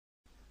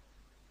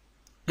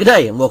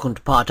G'day and welcome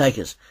to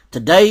Partakers.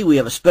 Today we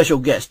have a special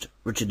guest,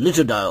 Richard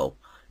Littledale,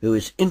 who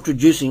is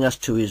introducing us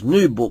to his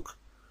new book,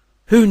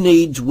 Who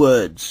Needs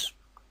Words?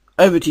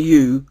 Over to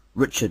you,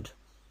 Richard.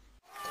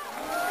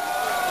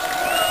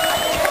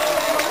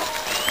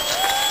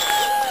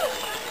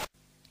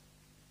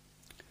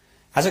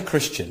 As a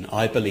Christian,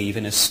 I believe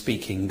in a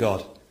speaking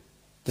God.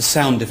 The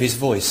sound of his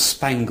voice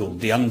spangled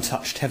the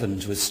untouched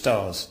heavens with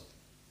stars.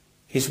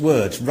 His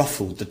words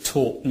ruffled the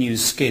taut new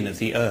skin of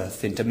the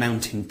earth into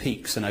mountain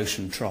peaks and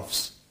ocean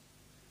troughs.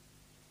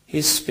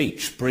 His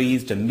speech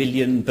breathed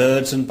 1,000,000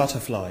 birds and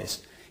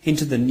butterflies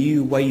into the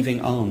new waving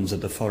arms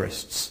of the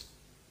forests.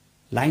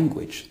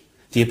 Language,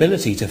 the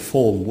ability to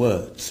form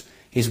words,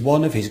 is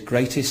one of his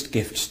greatest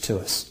gifts to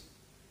us.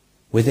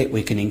 With it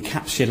we can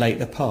encapsulate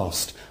the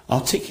past,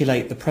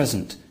 articulate the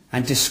present,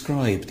 and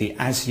describe the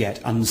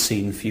as-yet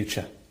unseen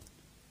future.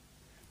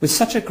 With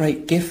such a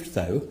great gift,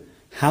 though,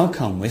 how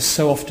come we're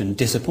so often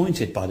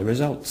disappointed by the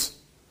results?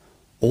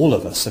 All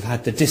of us have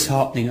had the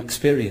disheartening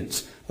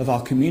experience of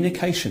our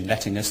communication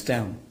letting us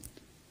down.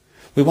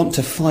 We want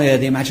to fire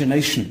the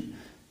imagination,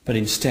 but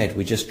instead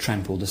we just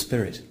trample the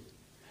spirit.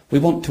 We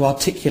want to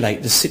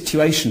articulate the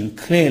situation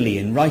clearly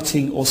in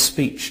writing or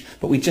speech,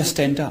 but we just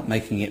end up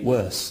making it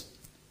worse.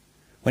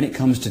 When it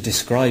comes to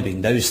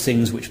describing those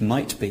things which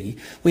might be,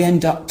 we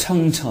end up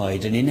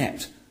tongue-tied and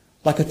inept,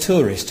 like a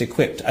tourist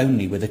equipped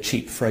only with a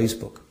cheap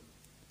phrasebook.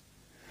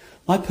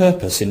 My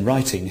purpose in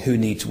writing Who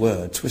Needs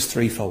Words was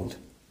threefold.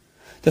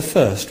 The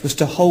first was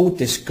to hold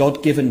this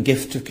God-given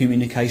gift of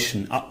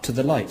communication up to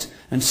the light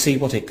and see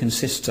what it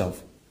consists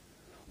of.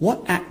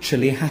 What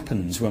actually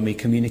happens when we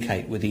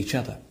communicate with each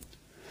other?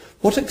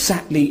 What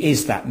exactly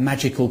is that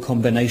magical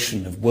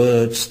combination of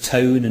words,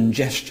 tone and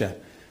gesture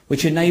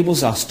which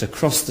enables us to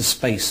cross the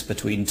space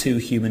between two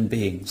human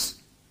beings?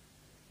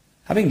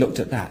 Having looked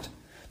at that,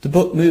 the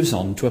book moves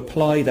on to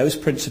apply those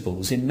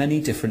principles in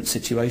many different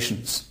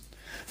situations,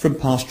 from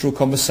pastoral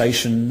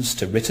conversations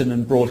to written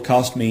and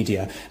broadcast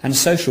media and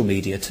social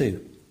media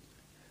too.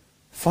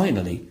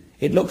 Finally,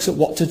 it looks at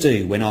what to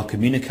do when our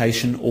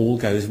communication all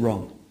goes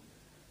wrong.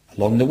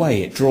 Along the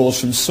way, it draws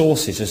from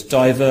sources as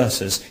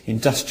diverse as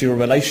industrial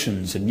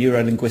relations and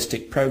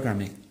neurolinguistic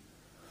programming.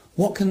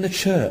 What can the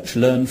church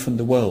learn from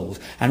the world,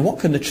 and what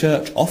can the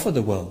church offer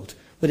the world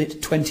with its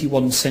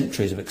 21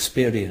 centuries of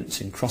experience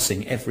in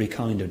crossing every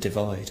kind of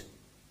divide?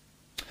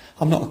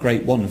 I'm not a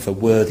great one for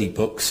worthy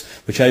books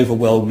which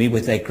overwhelm me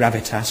with their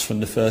gravitas from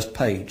the first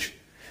page.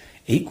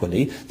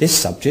 Equally, this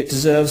subject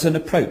deserves an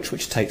approach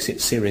which takes it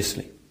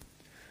seriously.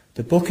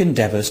 The book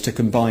endeavours to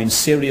combine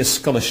serious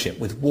scholarship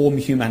with warm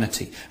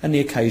humanity and the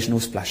occasional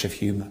splash of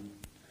humour.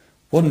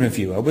 One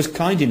reviewer was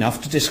kind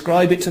enough to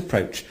describe its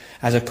approach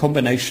as a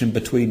combination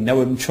between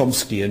Noam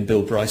Chomsky and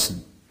Bill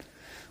Bryson.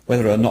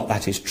 Whether or not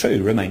that is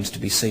true remains to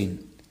be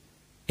seen.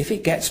 If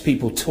it gets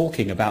people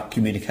talking about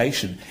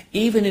communication,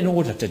 even in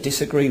order to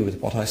disagree with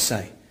what I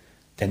say,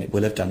 then it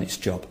will have done its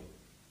job.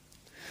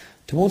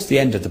 Towards the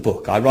end of the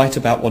book, I write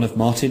about one of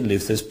Martin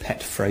Luther's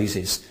pet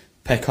phrases,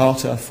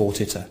 peccata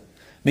fortiter,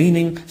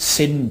 meaning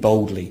sin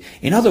boldly.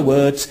 In other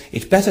words,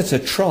 it's better to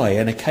try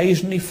and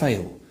occasionally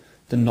fail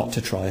than not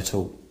to try at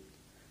all.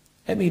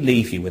 Let me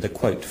leave you with a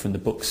quote from the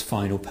book's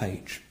final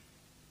page.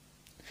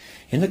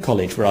 In the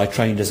college where I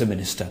trained as a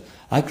minister,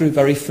 I grew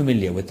very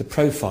familiar with the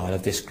profile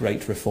of this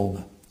great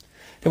reformer.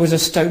 There was a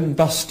stone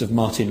bust of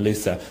Martin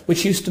Luther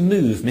which used to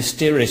move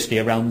mysteriously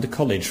around the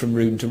college from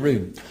room to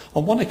room,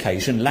 on one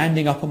occasion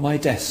landing up on my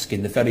desk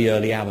in the very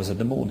early hours of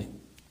the morning.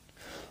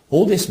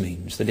 All this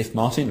means that if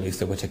Martin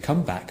Luther were to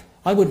come back,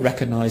 I would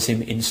recognise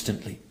him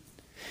instantly.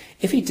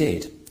 If he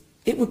did,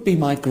 it would be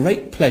my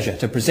great pleasure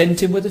to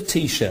present him with a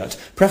T-shirt,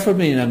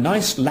 preferably in a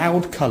nice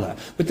loud colour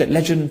with the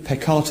legend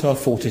peccata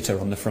fortiter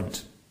on the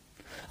front.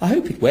 I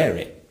hope he'd wear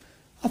it.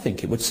 I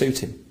think it would suit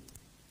him.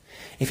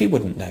 If he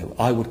wouldn't know,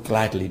 I would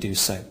gladly do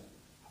so.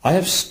 I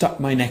have stuck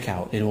my neck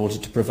out in order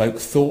to provoke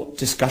thought,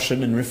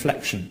 discussion and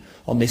reflection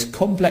on this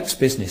complex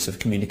business of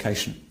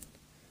communication.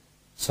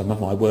 Some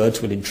of my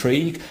words will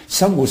intrigue,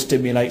 some will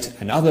stimulate,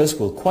 and others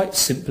will quite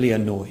simply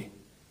annoy.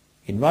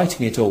 In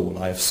writing it all,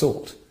 I have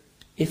sought,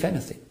 if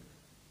anything,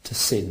 to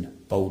sin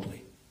boldly.